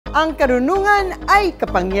Ang karunungan ay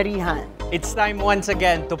kapangyarihan. It's time once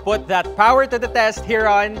again to put that power to the test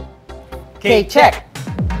here on K-Check.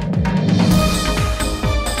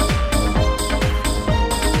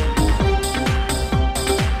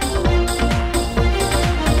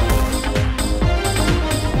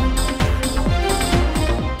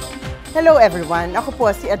 Hello everyone, ako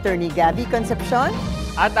po si Attorney Gabby Concepcion.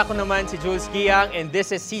 At ako naman si Jules Giang, and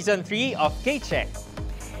this is Season 3 of K-Check.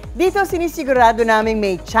 Dito sinisigurado naming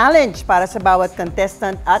may challenge para sa bawat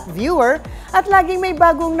contestant at viewer at laging may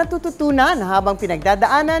bagong natututunan habang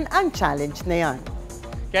pinagdadaanan ang challenge na yan.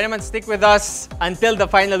 Kaya naman stick with us until the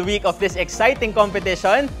final week of this exciting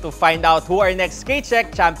competition to find out who our next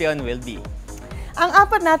K-Check champion will be. Ang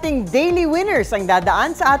apat nating daily winners ang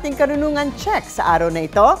dadaan sa ating Karunungan Check sa araw na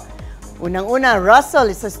ito. Unang-una,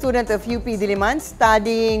 Russell is a student of UP Diliman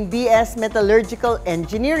studying BS Metallurgical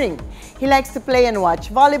Engineering. He likes to play and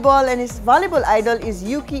watch volleyball, and his volleyball idol is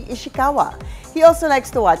Yuki Ishikawa. He also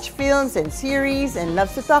likes to watch films and series and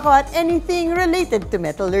loves to talk about anything related to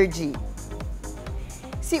metallurgy.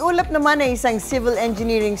 Si Ulap naman ay isang civil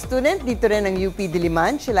engineering student dito rin ng UP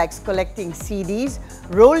Diliman. She likes collecting CDs,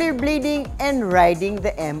 rollerblading, and riding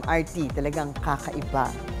the MRT. Talagang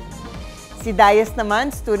kakaiba. Si Dias naman,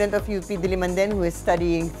 student of UP Diliman din who is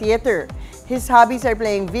studying theater. His hobbies are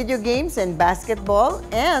playing video games and basketball,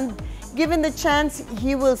 and given the chance,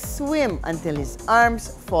 he will swim until his arms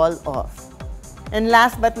fall off. And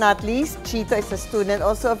last but not least, Chito is a student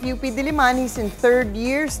also of UP Diliman. He's in third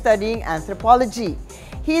year studying anthropology.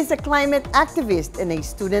 He is a climate activist and a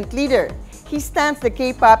student leader. He stands the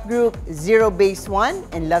K-pop group Zero Base One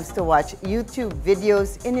and loves to watch YouTube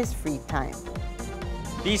videos in his free time.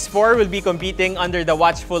 These four will be competing under the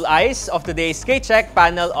watchful eyes of today's K-Check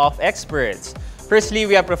panel of experts. Firstly,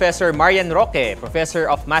 we have Professor Marian Roque, Professor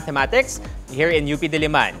of Mathematics here in UP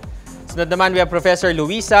Diliman. Sunod naman, we have Professor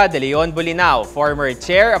Luisa De Leon Bolinao, former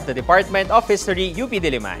Chair of the Department of History, UP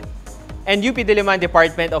Diliman. And UP Diliman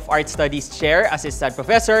Department of Art Studies Chair, Assistant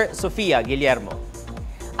Professor Sofia Guillermo.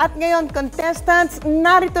 At ngayon, contestants,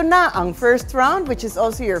 narito na ang first round, which is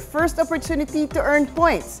also your first opportunity to earn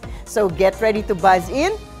points. So get ready to buzz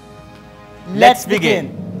in. Let's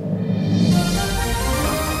begin.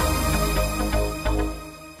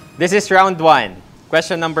 This is round 1.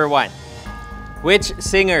 Question number 1. Which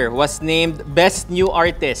singer was named Best New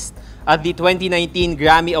Artist at the 2019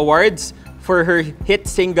 Grammy Awards for her hit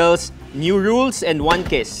singles New Rules and One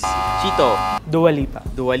Kiss? Chito. Dua Lipa.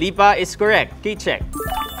 Dua Lipa is correct. K-Check.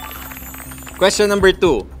 Question number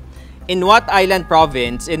 2. In what island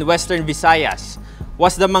province in Western Visayas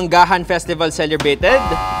was the Manggahan Festival celebrated?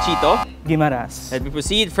 Chito. Guimaras. Let me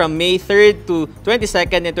proceed from May 3rd to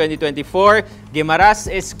 22nd in 2024. Guimaras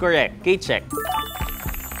is correct. K-Check.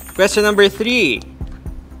 Question number 3.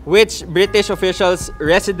 Which British official's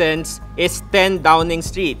residence is 10 Downing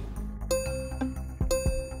Street?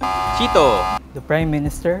 Chito. The Prime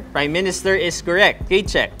Minister. Prime Minister is correct.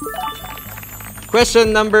 K-Check.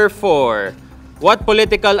 Question number 4. What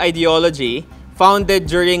political ideology founded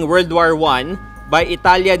during World War I by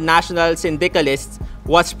Italian national syndicalists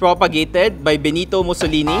was propagated by Benito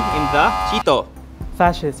Mussolini in the Chito?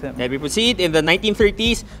 Fascism. Let me proceed. In the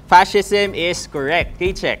 1930s, fascism is correct.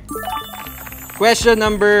 K-Check. Question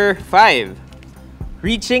number 5.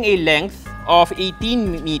 Reaching a length of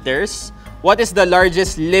 18 meters, what is the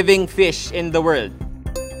largest living fish in the world?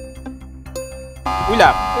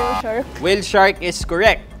 Ulap. Whale shark. Whale shark is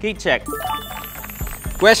correct. K-Check.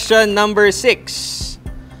 Question number 6.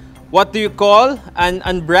 What do you call an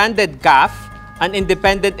unbranded calf, an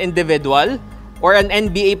independent individual, or an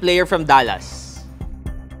NBA player from Dallas?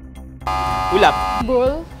 Ulap.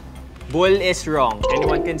 Bull. Bull is wrong.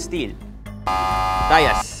 Anyone can steal.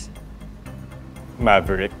 Dias.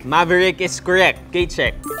 Maverick. Maverick is correct.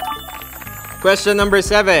 K-Check. Question number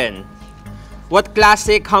 7. What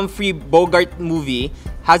classic Humphrey Bogart movie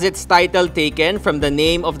has its title taken from the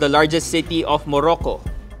name of the largest city of Morocco?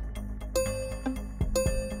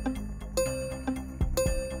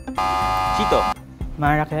 Chito.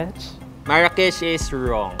 Marrakech. Marrakesh is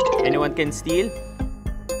wrong. Anyone can steal?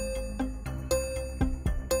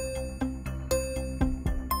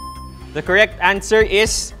 The correct answer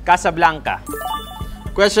is Casablanca.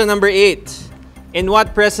 Question number 8. In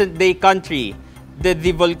what present-day country did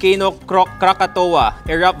the volcano Krakatoa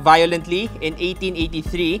erupt violently in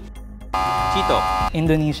 1883? Chito.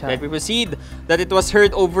 Indonesia. Let me proceed. That it was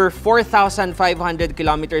heard over 4,500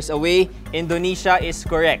 kilometers away. Indonesia is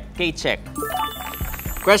correct. K-Check.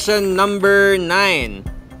 Question number 9.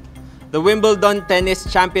 The Wimbledon Tennis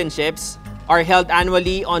Championships are held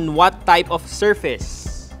annually on what type of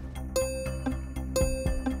surface?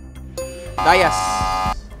 Dias.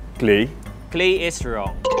 Clay. Clay is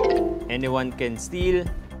wrong. Anyone can steal?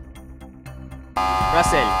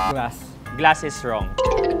 Russell. Glass. Glass is wrong.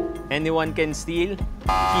 Anyone can steal?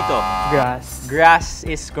 Kito. Grass. Grass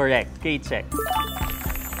is correct. K-check.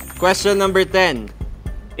 Question number 10.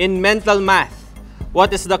 In mental math,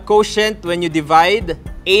 what is the quotient when you divide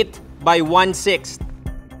 8 by 1/6?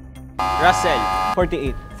 Russell.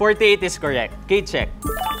 48. 48 is correct. K-check.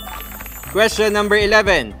 Question number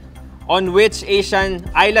 11. On which Asian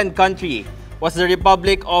island country was the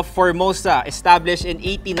Republic of Formosa established in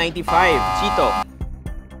 1895? Chito.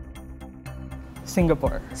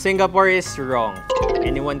 Singapore. Singapore is wrong.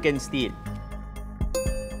 Anyone can steal.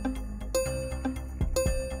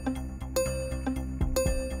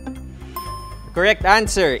 Correct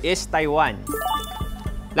answer is Taiwan.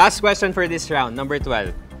 Last question for this round, number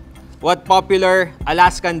 12. What popular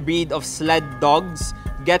Alaskan breed of sled dogs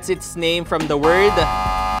gets its name from the word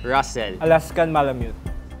Russell? Alaskan Malamute.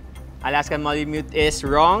 Alaskan Malamute is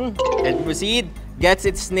wrong. And proceed. Gets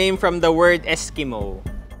its name from the word Eskimo.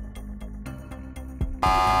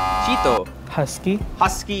 Chito. Husky.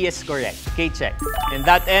 Husky is correct. K-check. And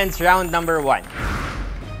that ends round number 1.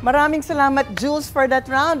 Maraming salamat, Jules, for that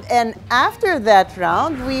round. And after that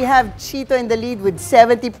round, we have Chito in the lead with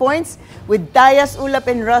 70 points, with Dias, Ulap,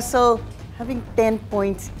 and Russell having 10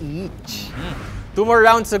 points each. 2 more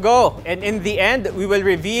rounds to go. And in the end, we will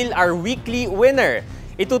reveal our weekly winner.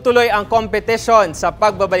 Itutuloy ang competition sa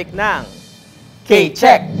pagbabalik ng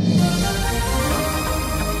K-Check.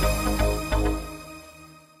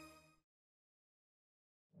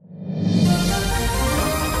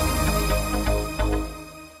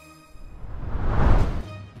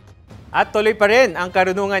 At tuloy pa rin ang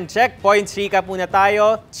Karunungan Check. Points recap muna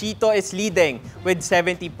tayo. Chito is leading with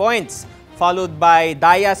 70 points, followed by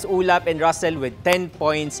Dias, Ulap, and Russell with 10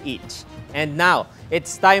 points each. And now,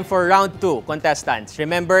 it's time for round 2, contestants.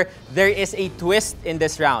 Remember, there is a twist in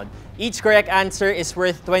this round. Each correct answer is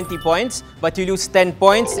worth 20 points, but you lose 10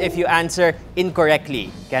 points if you answer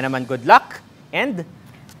incorrectly. Kaya naman good luck, and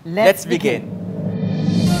let's begin.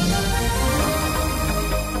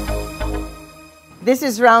 This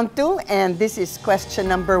is round 2, and this is question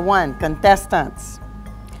number 1. Contestants,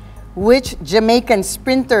 which Jamaican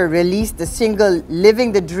sprinter released the single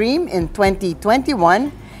Living the Dream in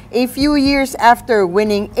 2021, a few years after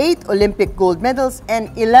winning 8 Olympic gold medals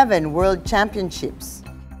and 11 world championships?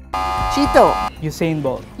 Chito. Usain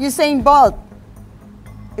Bolt. Usain Bolt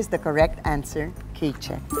is the correct answer.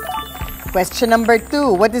 K-check. Question number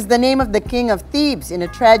 2. What is the name of the king of Thebes in a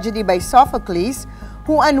tragedy by Sophocles,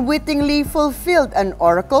 who unwittingly fulfilled an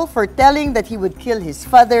oracle foretelling that he would kill his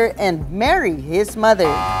father and marry his mother?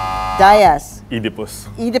 Dias. Oedipus.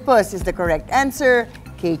 Oedipus is the correct answer.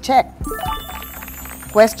 K-check.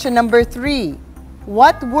 Question number 3.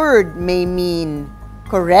 What word may mean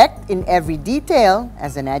correct in every detail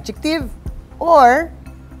as an adjective, or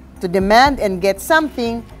to demand and get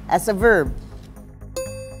something as a verb?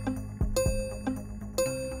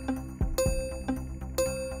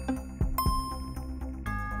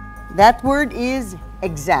 That word is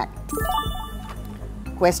exact.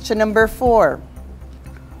 Question number 4.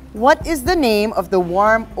 What is the name of the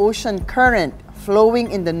warm ocean current flowing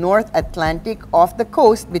in the North Atlantic off the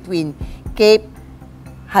coast between Cape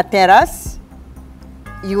Hatteras,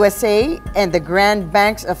 USA, and the Grand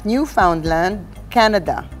Banks of Newfoundland,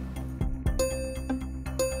 Canada?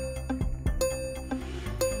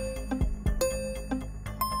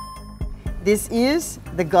 This is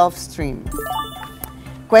the Gulf Stream.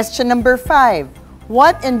 Question number 5.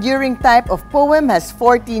 What enduring type of poem has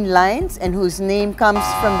 14 lines and whose name comes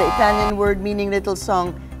from the Italian word meaning little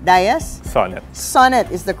song? Dias? Sonnet. Sonnet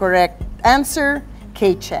is the correct answer.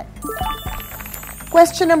 K-check.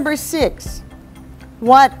 Question number 6.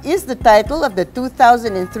 What is the title of the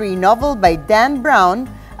 2003 novel by Dan Brown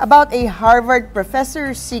about a Harvard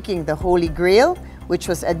professor seeking the Holy Grail, which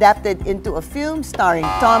was adapted into a film starring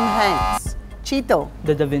Tom Hanks? Chito.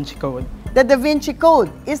 The Da Vinci Code. The Da Vinci Code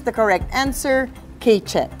is the correct answer.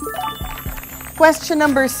 K-check. Question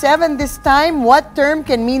number 7 this time. What term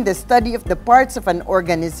can mean the study of the parts of an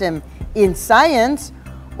organism in science,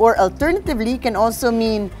 or alternatively can also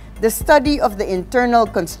mean the study of the internal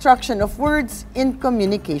construction of words in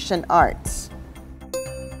communication arts?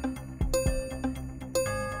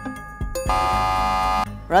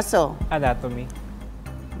 Russell. Anatomy.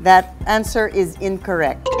 That answer is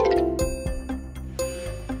incorrect.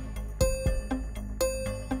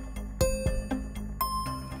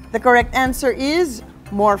 The correct answer is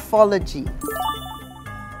morphology.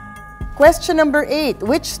 Question number 8.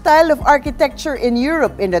 Which style of architecture in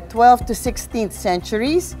Europe in the 12th to 16th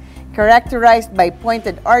centuries characterized by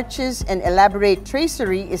pointed arches and elaborate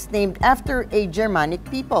tracery, is named after a Germanic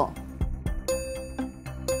people?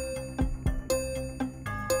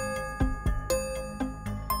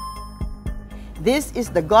 This is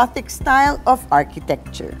the Gothic style of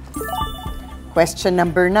architecture. Question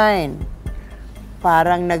number 9.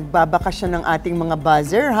 Parang nagbabakasyon ng ating mga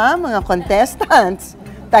buzzer, ha, mga contestants.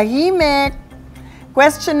 Tahimik.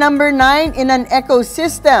 Question number 9. In an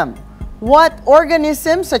ecosystem, what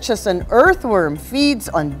organism, such as an earthworm, feeds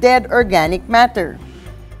on dead organic matter?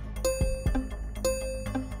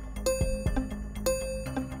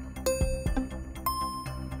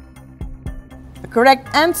 The correct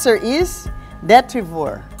answer is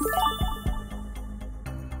detrivore.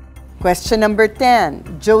 Question number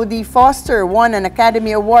 10. Jodie Foster won an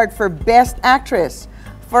Academy Award for Best Actress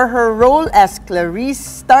for her role as Clarice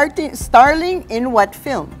Starling in what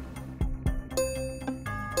film?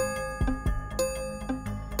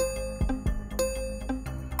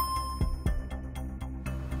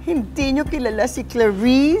 Hindi nyo kilala si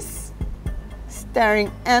Clarice? Starring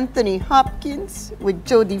Anthony Hopkins with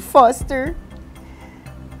Jodie Foster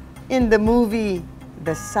in the movie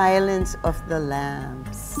The Silence of the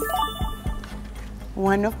Lambs.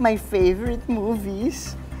 One of my favorite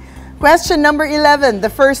movies. Question number 11. The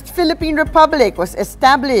first Philippine Republic was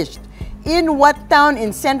established in what town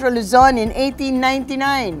in Central Luzon in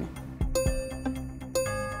 1899?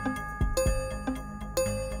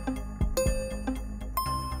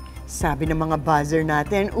 Sabi ng mga buzzer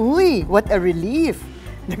natin, uy, what a relief.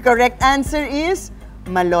 The correct answer is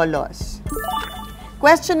Malolos.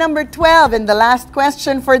 Question number 12 and the last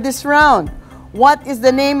question for this round. What is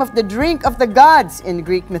the name of the drink of the gods in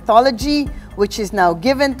Greek mythology, which is now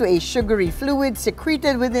given to a sugary fluid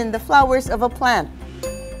secreted within the flowers of a plant?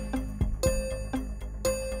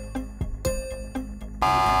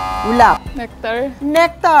 Ulap. Nectar.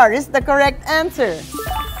 Nectar is the correct answer.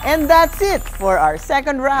 And that's it for our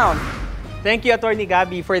second round. Thank you, Attorney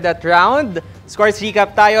Gabby, for that round. Scores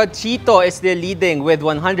recap tayo. Chito is still leading with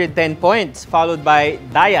 110 points, followed by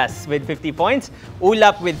Dayas with 50 points,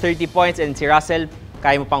 Ulap with 30 points, and si Russell,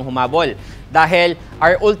 kaya mo pang humabol. Dahil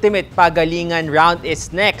our ultimate pagalingan round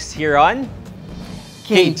is next here on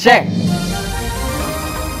K-Check.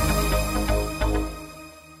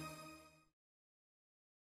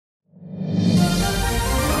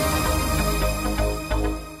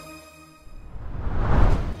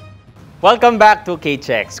 Welcome back to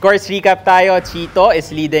K-Check. Scores recap tayo. Chito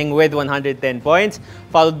is leading with 110 points,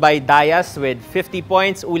 followed by Dayas with 50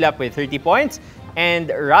 points, Ulap with 30 points,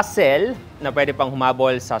 and Russell na pwede pang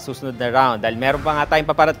humabol sa susunod na round dahil meron pa nga tayong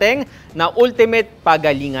paparating na ultimate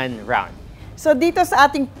pagalingan round. So dito sa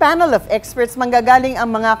ating panel of experts, manggagaling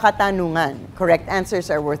ang mga katanungan. Correct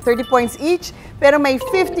answers are worth 30 points each, pero may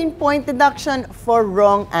 15-point deduction for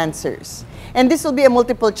wrong answers. And this will be a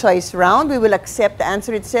multiple choice round. We will accept the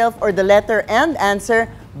answer itself or the letter and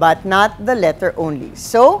answer, but not the letter only.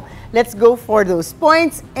 So, let's go for those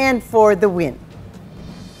points and for the win.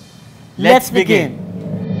 Let's begin.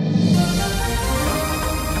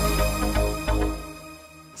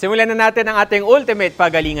 Simulan na natin ang ating ultimate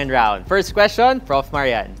pagalingan round. First question, Prof.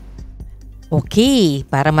 Marian. Okay,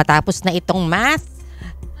 para matapos na itong math,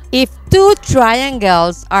 if two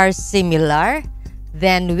triangles are similar,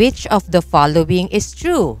 then which of the following is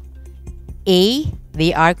true? A, they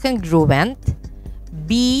are congruent.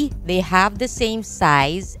 B, they have the same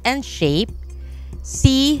size and shape.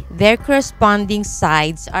 C, their corresponding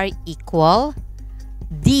sides are equal.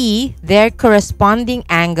 D, their corresponding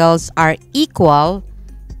angles are equal.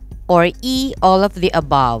 Or E, all of the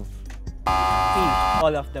above. E,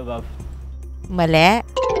 all of the above. Mali.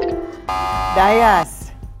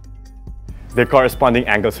 Dayas. Their corresponding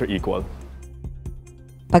angles are equal.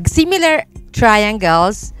 Pag similar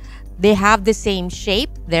triangles, they have the same shape,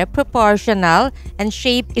 they're proportional, and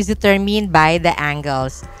shape is determined by the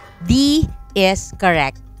angles. D is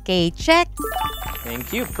correct. Okay, check.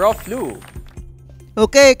 Thank you, Prof. Lou.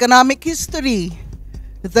 Okay, economic history.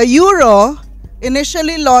 The euro,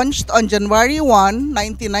 initially launched on January 1,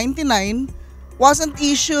 1999, wasn't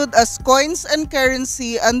issued as coins and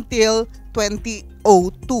currency until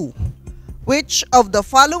 2002. Which of the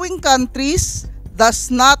following countries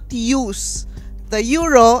does not use the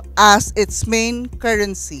euro as its main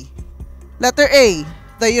currency? Letter A,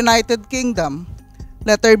 the United Kingdom.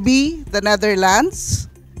 Letter B, the Netherlands.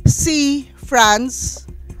 C, France.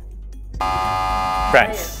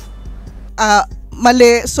 France.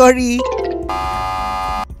 Mali, sorry.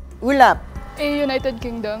 Ulap. A, United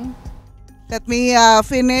Kingdom. Let me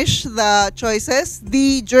finish the choices.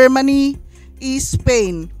 D, Germany. E,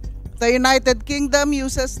 Spain. The United Kingdom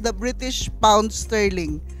uses the British pound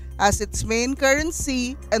sterling as its main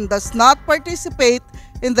currency and does not participate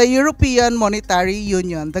in the European Monetary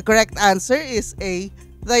Union? The correct answer is A,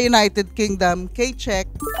 the United Kingdom. K-check.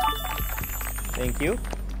 Thank you.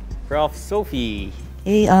 Prof. Sophie.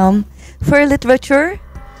 For literature,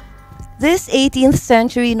 this 18th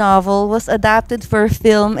century novel was adapted for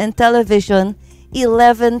film and television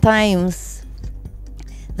 11 times.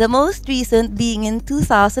 The most recent being in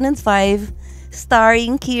 2005,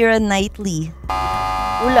 starring Keira Knightley.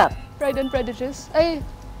 Ulap. Pride and Prejudice. Ay,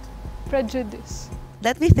 Prejudice.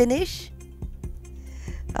 Let me finish.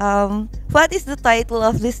 What is the title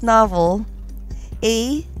of this novel?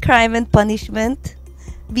 A. Crime and Punishment.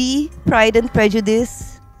 B. Pride and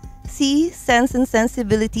Prejudice. C. Sense and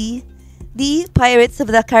Sensibility. D. Pirates of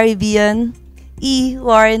the Caribbean. E.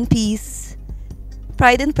 War and Peace.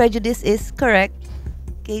 Pride and Prejudice is correct.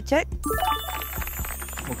 Okay, check.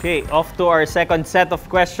 Okay, off to our second set of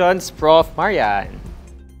questions, Prof. Marian.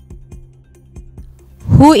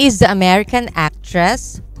 Who is the American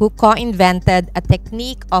actress who co-invented a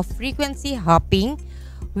technique of frequency hopping,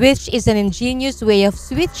 which is an ingenious way of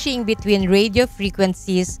switching between radio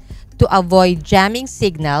frequencies to avoid jamming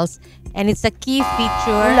signals, and it's a key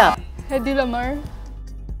feature. Ulap. Hedy Lamar.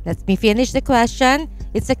 Let me finish the question.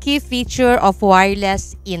 It's a key feature of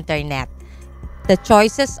wireless internet. The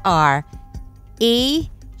choices are A.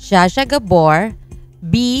 Zsa Zsa Gabor,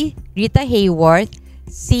 B. Rita Hayworth,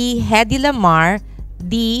 C. Hedy Lamar,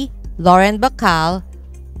 D. Lauren Bacall,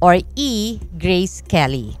 or E. Grace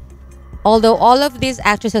Kelly. Although all of these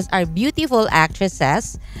actresses are beautiful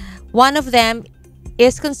actresses, one of them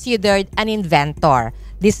is considered an inventor.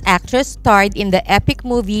 This actress starred in the epic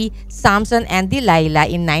movie Samson and Delilah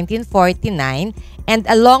in 1949, and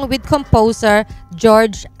along with composer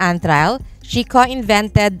George Antheil, she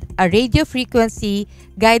co-invented a radio frequency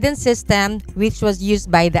guidance system which was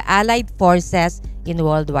used by the Allied forces in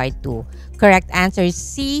World War II. Correct answer is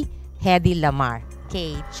C. Hedy Lamar.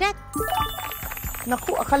 Okay, check.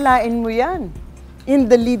 Naku, akalain mo yan. In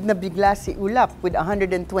the lead na bigla si Ulap with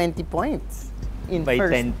 120 points. In By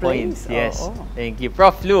first 10 place. points, yes. Oo. Thank you.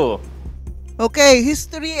 Prof. Lu. Okay,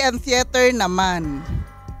 history and theater naman.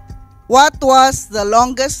 What was the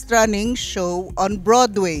longest running show on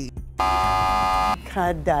Broadway?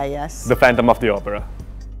 Kadayas. The Phantom of the Opera.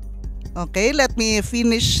 Okay, let me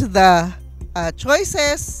finish the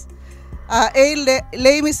choices. A.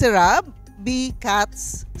 Les Miserables. B.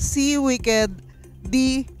 Cats. C. Wicked.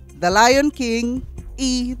 D. The Lion King.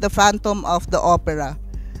 E. The Phantom of the Opera.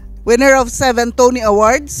 Winner of 7 Tony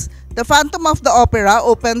Awards, The Phantom of the Opera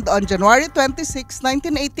opened on January 26,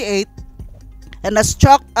 1988 and has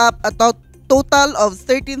chalked up a total of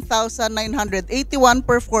 13,981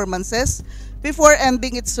 performances before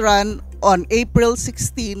ending its run on April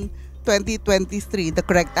 16, 2023. The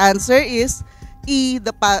correct answer is E.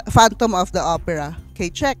 The Phantom of the Opera. Okay,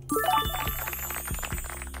 check.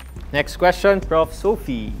 Next question, Prof.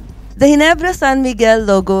 Sophie. The Ginebra San Miguel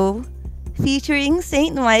logo, featuring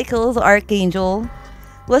St. Michael's Archangel,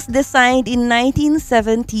 was designed in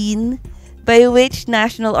 1917 by which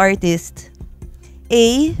national artist?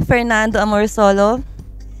 A. Fernando Amorsolo,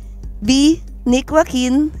 B. Nick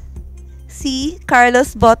Joaquin, C.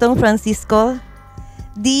 Carlos Botong Francisco,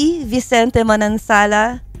 D. Vicente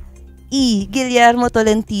Manansala, E. Guillermo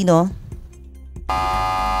Tolentino.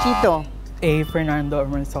 Chito. A. Fernando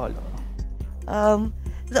Amorsolo.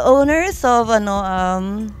 The owners of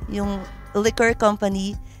yung liquor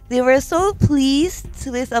company, they were so pleased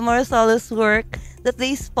with Amorsolo's work that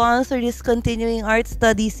they sponsored his continuing art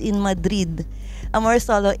studies in Madrid.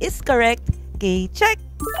 Amorsolo is correct. Okay, check.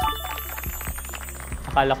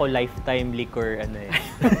 Akala ko lifetime liquor,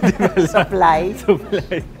 Supply.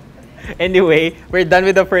 Supply. Anyway, we're done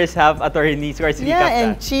with the first half. Attorney, scores Yeah, recap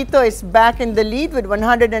and na. Chito is back in the lead with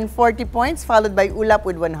 140 points, followed by Ulap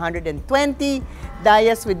with 120,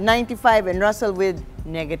 Dayas with 95, and Russell with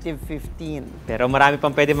 -15. Pero marami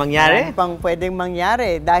pang pwede mangyari. Marami pang pwedeng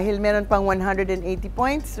mangyari dahil meron pang 180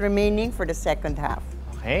 points remaining for the second half.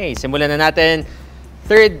 Okay, simulan na natin.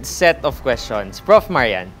 Third set of questions. Prof.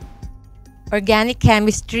 Marian. Organic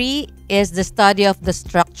chemistry is the study of the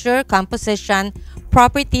structure, composition,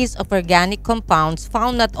 properties of organic compounds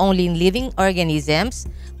found not only in living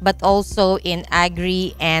organisms, but also in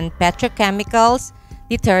agri and petrochemicals,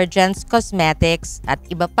 detergents, cosmetics, at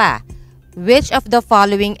iba pa. Which of the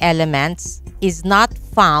following elements is not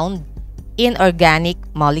found in organic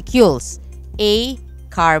molecules? A.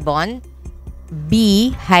 Carbon,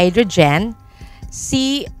 B. Hydrogen,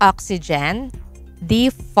 C. Oxygen, D.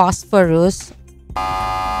 Phosphorus.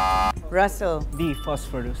 Russell. D.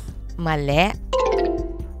 Phosphorus. Mali.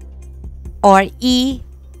 Or E.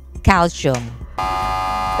 Calcium.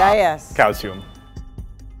 Dias. Calcium.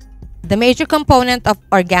 The major component of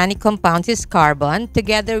organic compounds is carbon,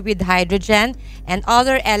 together with hydrogen and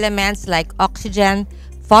other elements like oxygen,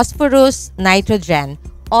 phosphorus, nitrogen.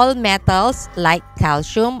 All metals like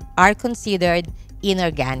calcium are considered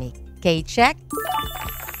inorganic. Okay, check.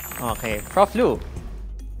 Okay, Prof. Lu.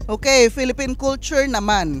 Okay, Philippine culture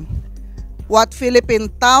naman. What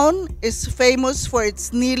Philippine town is famous for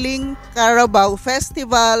its kneeling Carabao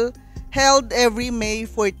Festival held every May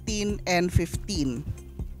 14 and 15?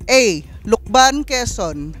 A. Lukban,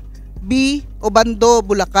 Quezon. B. Obando,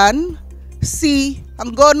 Bulacan. C.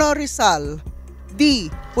 Angono, Rizal.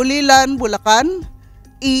 D. Pulilan, Bulacan.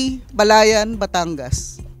 E. Balayan,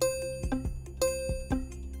 Batangas.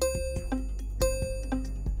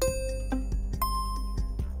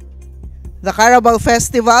 The Carabao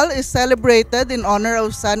Festival is celebrated in honor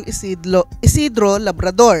of San Isidro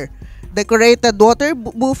Labrador. Decorated water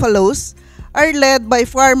buffaloes are led by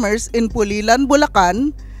farmers in Pulilan,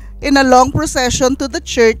 Bulacan in a long procession to the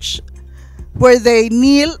church where they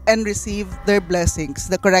kneel and receive their blessings.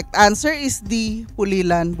 The correct answer is D.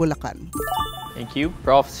 Pulilan, Bulacan. Thank you.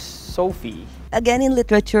 Prof. Sophie. Again in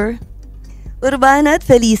literature, Urbana at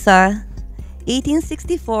Felisa,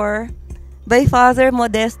 1864, by Father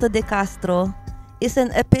Modesto de Castro, is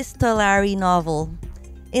an epistolary novel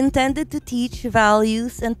intended to teach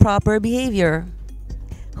values and proper behavior.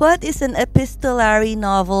 What is an epistolary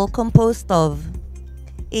novel composed of?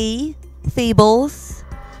 A. Fables.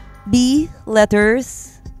 B.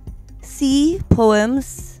 Letters. C.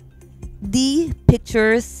 Poems. D.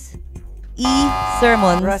 Pictures. E.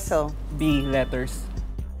 Sermons. Russell. B. Letters.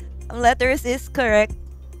 Letters is correct.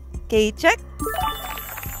 Okay, check.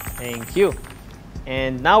 Thank you.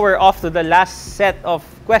 And now we're off to the last set of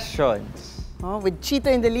questions. Oh, with Chito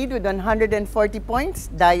in the lead with 140 points,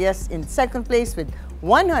 Dias in second place with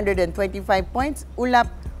 125 points, Ulap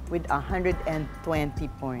with 120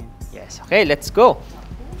 points. Yes, okay, let's go.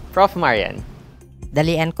 Prof. Marian.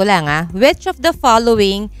 Dalian ko lang Which of the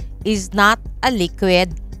following is not a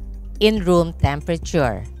liquid in room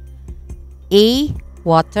temperature? A.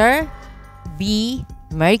 Water. B.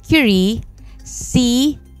 Mercury.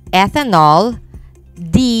 C. Ethanol.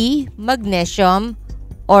 D. Magnesium.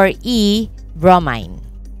 Or E. Bromine.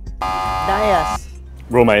 Dias.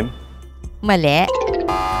 Bromine. Mali.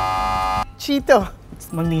 Chito.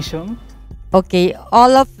 It's magnesium. Okay,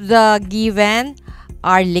 all of the given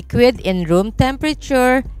are liquid in room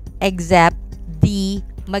temperature except D.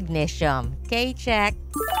 Magnesium. Okay, check.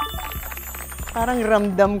 Parang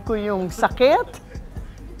ramdam ko yung sakit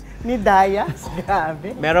ni Dias.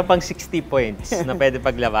 Grabe. Meron pang 60 points na pwede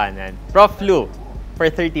paglabanan. Prof. Lu, for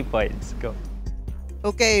 30 points. Go.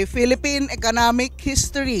 Okay, Philippine Economic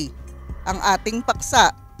History, ang ating paksa.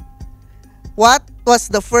 What was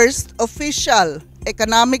the first official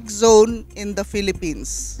economic zone in the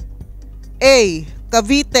Philippines? A.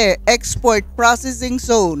 Cavite Export Processing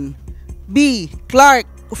Zone. B. Clark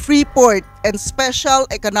Freeport and Special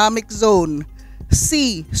Economic Zone.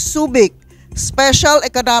 C. Subic Special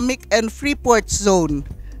Economic and Freeport Zone.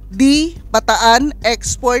 D. Bataan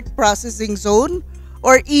Export Processing Zone.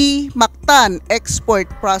 Or E. Mactan Export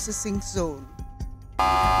Processing Zone.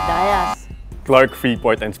 Dias. Clark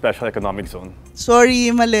Freeport and Special Economic Zone. Sorry,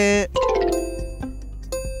 mali.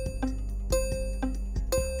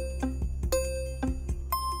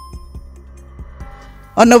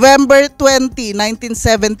 On November 20,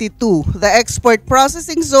 1972, the Export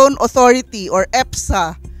Processing Zone Authority or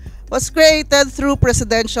EPZA was created through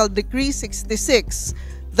Presidential Decree 66,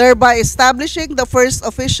 thereby establishing the first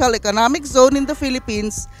official economic zone in the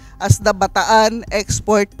Philippines as the Bataan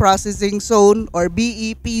Export Processing Zone or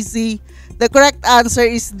BEPZ. The correct answer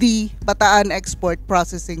is D, Bataan Export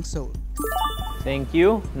Processing Zone. Thank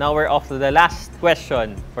you. Now we're off to the last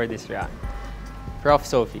question for this round. Prof.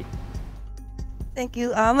 Sophie. Thank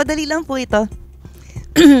you. Madali lang po ito.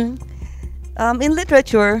 In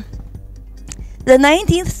literature, the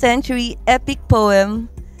 19th century epic poem,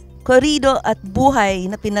 Corrido at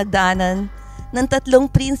Buhay na pinagdaanan ng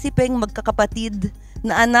tatlong prinsipeng magkakapatid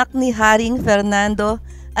na anak ni Haring Fernando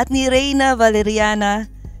at ni Reyna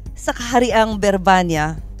Valeriana sa kahariang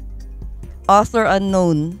Berbania, author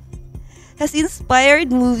unknown, has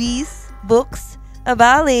inspired movies, books, a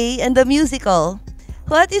ballet, and a musical.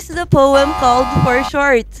 What is the poem called for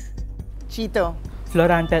short? Chito.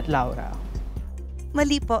 Florante at Laura.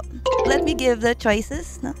 Mali po. Let me give the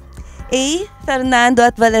choices. No? A. Fernando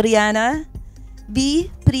at Valeriana.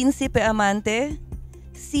 B. Prinsipe Amante.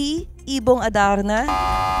 C. Ibong Adarna.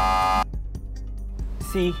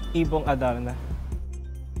 C. Ibong Adarna.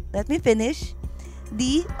 Let me finish.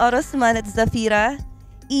 D. Orosman at Zafira.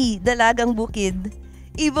 E. Dalagang Bukid.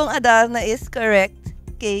 Ibong Adarna is correct.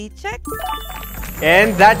 K-check.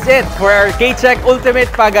 And that's it for our K-Check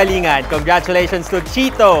Ultimate Pagalingan. Congratulations to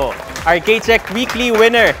Chito, our K-Check Weekly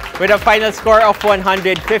winner with a final score of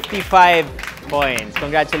 155 points.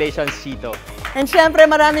 Congratulations, Chito. And syempre,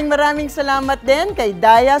 maraming salamat din kay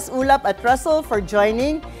Dayas, Ulap at Russell for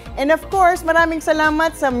joining. And of course, maraming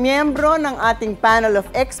salamat sa miyembro ng ating panel of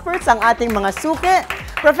experts, ang ating mga suki,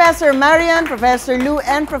 Professor Marian, Professor Lou,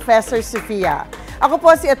 and Professor Sofia. Ako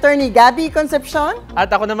po si Attorney Gabby Concepcion.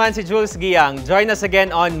 At ako naman si Jules Giang. Join us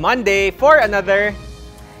again on Monday for another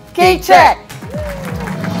K-Check!